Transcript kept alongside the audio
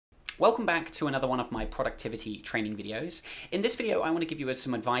Welcome back to another one of my productivity training videos. In this video, I want to give you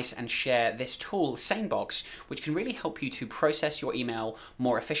some advice and share this tool, SaneBox, which can really help you to process your email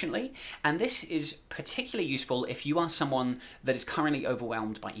more efficiently. And this is particularly useful if you are someone that is currently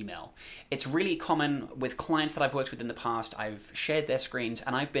overwhelmed by email. It's really common with clients that I've worked with in the past. I've shared their screens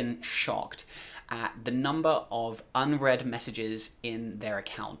and I've been shocked at the number of unread messages in their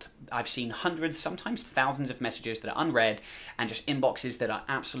account. I've seen hundreds, sometimes thousands of messages that are unread and just inboxes that are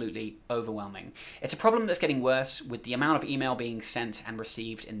absolutely overwhelming. It's a problem that's getting worse with the amount of email being sent and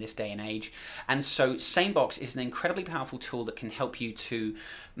received in this day and age. And so SaneBox is an incredibly powerful tool that can help you to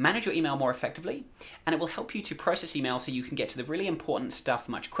manage your email more effectively, and it will help you to process email so you can get to the really important stuff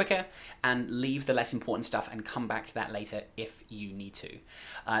much quicker and leave the less important stuff and come back to that later if you need to.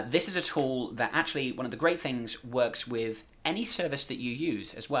 This is a tool that actually, one of the great things, works with any service that you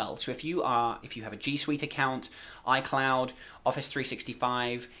use as well. So if you have a G Suite account, iCloud, Office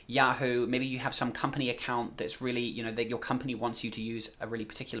 365, Yahoo, maybe you have some company account that's really, that your company wants you to use a really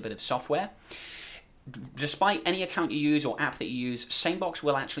particular bit of software. Despite any account you use or app that you use, SaneBox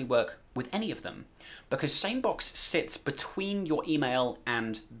will actually work with any of them, because SaneBox sits between your email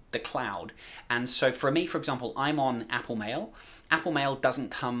and the cloud. And so for me, for example, I'm on Apple Mail. Apple Mail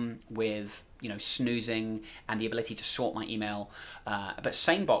doesn't come with snoozing and the ability to sort my email, but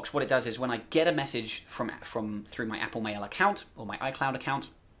SaneBox, what it does is when I get a message through my Apple Mail account or my iCloud account,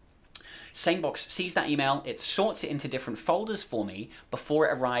 SaneBox sees that email, it sorts it into different folders for me before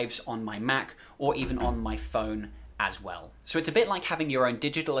it arrives on my Mac or even on my phone as well. So it's a bit like having your own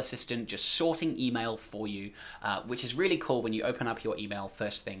digital assistant just sorting email for you, which is really cool when you open up your email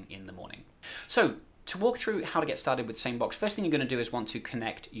first thing in the morning. So to walk through how to get started with SaneBox, first thing you're going to do is want to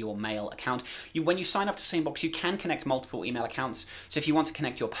connect your mail account. When you sign up to SaneBox, you can connect multiple email accounts. So if you want to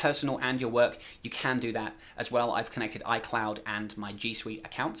connect your personal and your work, you can do that as well. I've connected iCloud and my G Suite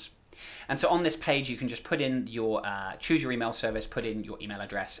accounts. And so on this page, you can just put in your, choose your email service, put in your email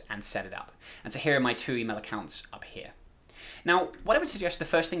address and set it up. And so here are my two email accounts up here. Now, what I would suggest the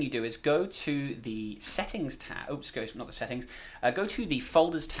first thing you do is go to the settings tab, go to the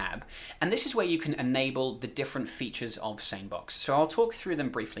folders tab, and this is where you can enable the different features of SaneBox. So I'll talk through them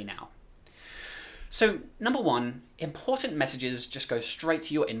briefly now. So number one, important messages just go straight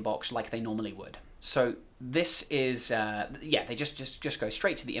to your inbox like they normally would. So this is, they just go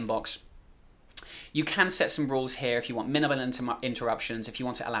straight to the inbox. You can set some rules here if you want minimal interruptions, if you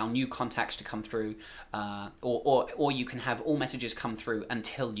want to allow new contacts to come through, or you can have all messages come through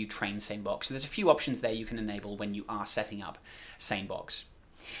until you train SaneBox. So there's a few options there you can enable when you are setting up SaneBox.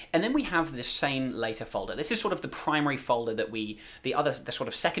 And then we have the Sane Later folder. This is sort of the primary folder that the sort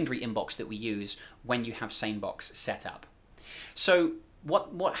of secondary inbox that we use when you have SaneBox set up. So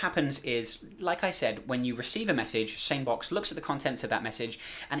what happens is, like I said, when you receive a message, SaneBox looks at the contents of that message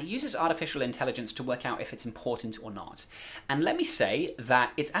and it uses artificial intelligence to work out if it's important or not. And let me say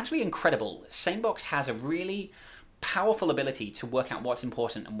that it's actually incredible. SaneBox has a really powerful ability to work out what's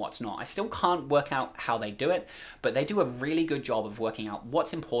important and what's not. I still can't work out how they do it, but they do a really good job of working out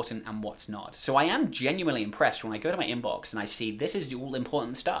what's important and what's not. So I am genuinely impressed when I go to my inbox and I see this is all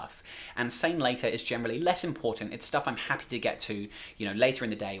important stuff, and Sane Later is generally less important. It's stuff I'm happy to get to, later in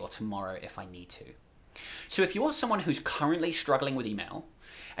the day or tomorrow if I need to. So if you're someone who's currently struggling with email,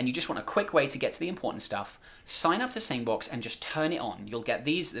 and you just want a quick way to get to the important stuff, sign up to SaneBox and just turn it on. You'll get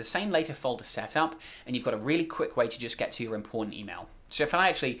the Sane Later folder set up, and you've got a really quick way to just get to your important email. So if I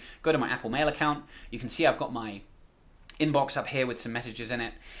actually go to my Apple Mail account, you can see I've got my inbox up here with some messages in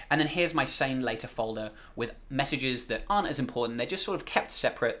it, and then here's my Sane Later folder with messages that aren't as important. They're just sort of kept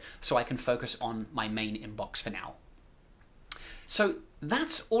separate so I can focus on my main inbox for now. So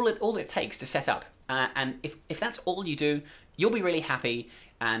that's all it takes to set up. And if that's all you do, you'll be really happy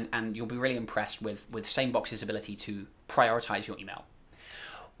and you'll be really impressed with SaneBox's ability to prioritize your email.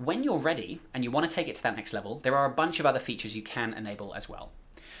 When you're ready and you want to take it to that next level, there are a bunch of other features you can enable as well.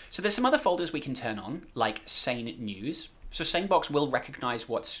 So there's some other folders we can turn on, like Sane News. So SaneBox will recognize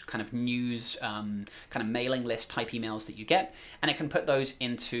what's kind of news, kind of mailing list type emails that you get, and it can put those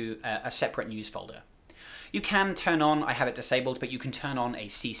into a separate news folder. You can turn on, I have it disabled, but you can turn on a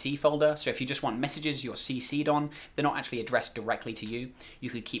CC folder. So if you just want messages you're CC'd on, they're not actually addressed directly to you, you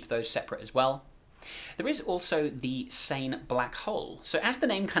could keep those separate as well. There is also the SaneBlackHole. So as the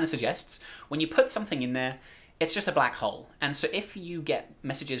name kind of suggests, when you put something in there, it's just a black hole. And so if you get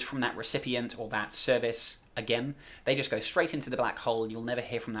messages from that recipient or that service again. They just go straight into the black hole. You'll never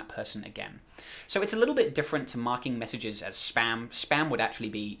hear from that person again. So it's a little bit different to marking messages as spam. Spam would actually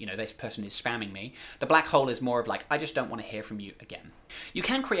be, this person is spamming me. The black hole is more of like, I just don't want to hear from you again. You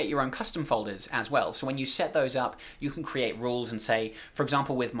can create your own custom folders as well. So when you set those up, you can create rules and say, for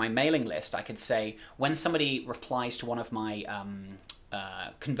example, with my mailing list, I could say when somebody replies to one of my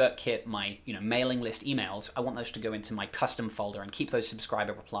ConvertKit, my mailing list emails, I want those to go into my custom folder and keep those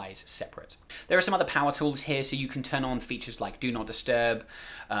subscriber replies separate. There are some other power tools here, so you can turn on features like Do Not Disturb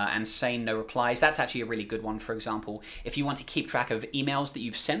and SaneNoReplies. That's actually a really good one. For example, if you want to keep track of emails that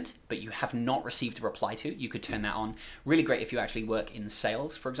you've sent but you have not received a reply to, you could turn that on. Really great if you actually work in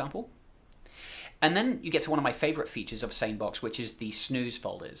sales, for example. And then you get to one of my favorite features of SaneBox, which is the snooze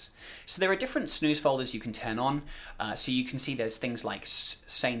folders. So there are different snooze folders you can turn on. So you can see there's things like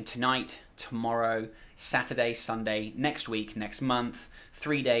Sane Tonight, Tomorrow, Saturday, Sunday, Next Week, Next Month,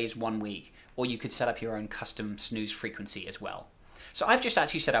 3 days, 1 week, or you could set up your own custom snooze frequency as well. So I've just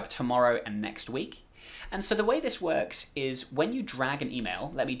actually set up Tomorrow and Next Week. And so the way this works is when you drag an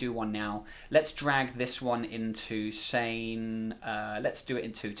email, let me do one now. Let's drag this one into Sane, let's do it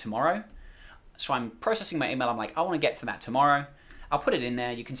into Tomorrow. So I'm processing my email, I'm like, I want to get to that tomorrow. I'll put it in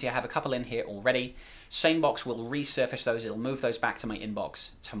there. You can see I have a couple in here already. SaneBox will resurface those, it'll move those back to my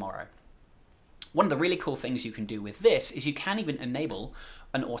inbox tomorrow. One of the really cool things you can do with this is you can even enable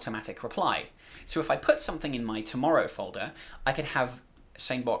an automatic reply. So if I put something in my tomorrow folder, I could have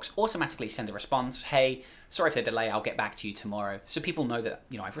SaneBox automatically send a response, hey, sorry for the delay, I'll get back to you tomorrow. So people know that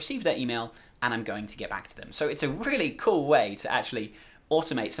I've received their email and I'm going to get back to them. So it's a really cool way to actually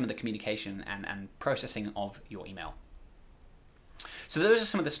automate some of the communication and processing of your email. So those are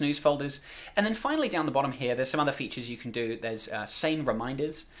some of the snooze folders. And then finally down the bottom here, there's some other features you can do. There's Sane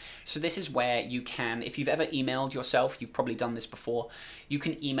Reminders. So this is where you can, if you've ever emailed yourself, you've probably done this before, you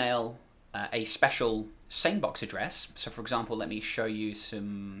can email a special SaneBox address. So for example, let me show you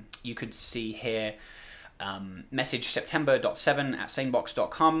some, you could see here, message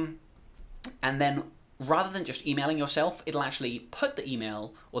september.7@sanebox.com, and then rather than just emailing yourself, it'll actually put the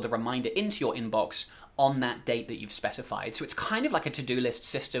email or the reminder into your inbox on that date that you've specified. So it's kind of like a to-do list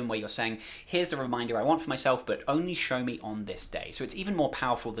system where you're saying, here's the reminder I want for myself, but only show me on this day. So it's even more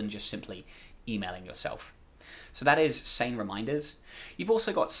powerful than just simply emailing yourself. So that is Sane Reminders. You've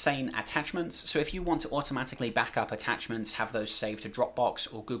also got Sane Attachments. So if you want to automatically back up attachments, have those saved to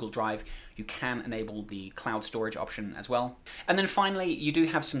Dropbox or Google Drive, you can enable the cloud storage option as well. And then finally, you do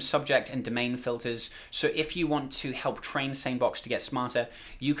have some subject and domain filters. So if you want to help train SaneBox to get smarter,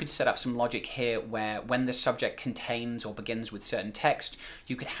 you could set up some logic here where when the subject contains or begins with certain text,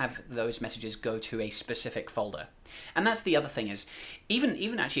 you could have those messages go to a specific folder. And that's the other thing is, even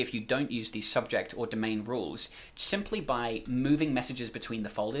actually if you don't use these subject or domain rules, simply by moving messages between the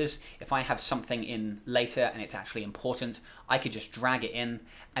folders, if I have something in later and it's actually important, I could just drag it in,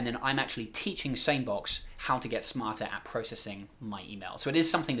 and then I'm actually teaching SaneBox how to get smarter at processing my email. So it is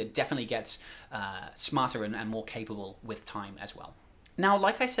something that definitely gets smarter and more capable with time as well. Now,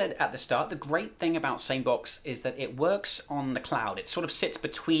 like I said at the start, the great thing about SaneBox is that it works on the cloud. It sort of sits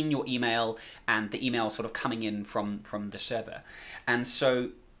between your email and the email sort of coming in from the server. And so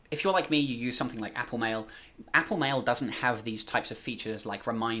if you're like me, you use something like Apple Mail. Apple Mail doesn't have these types of features like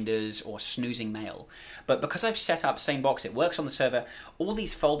reminders or snoozing mail. But because I've set up SaneBox, it works on the server. All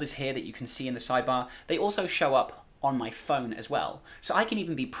these folders here that you can see in the sidebar, they also show up on my phone as well. So I can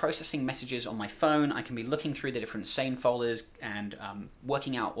even be processing messages on my phone. I can be looking through the different Sane folders and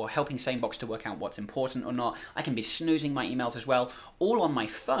working out or helping SaneBox to work out what's important or not. I can be snoozing my emails as well, all on my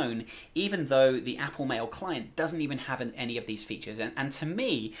phone, even though the Apple Mail client doesn't even have any of these features. And to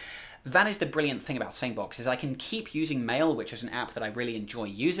me, that is the brilliant thing about SaneBox, is I can keep using Mail, which is an app that I really enjoy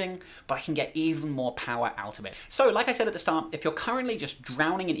using, but I can get even more power out of it. So like I said at the start, if you're currently just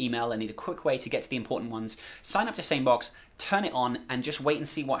drowning in email and need a quick way to get to the important ones, sign up to SaneBox, turn it on, and just wait and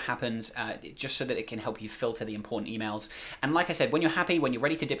see what happens, just so that it can help you filter the important emails. And like I said, when you're happy, when you're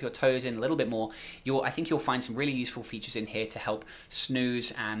ready to dip your toes in a little bit more, I think you'll find some really useful features in here to help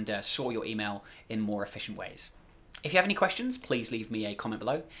snooze and sort your email in more efficient ways. If you have any questions, please leave me a comment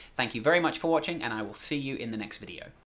below. Thank you very much for watching, and I will see you in the next video.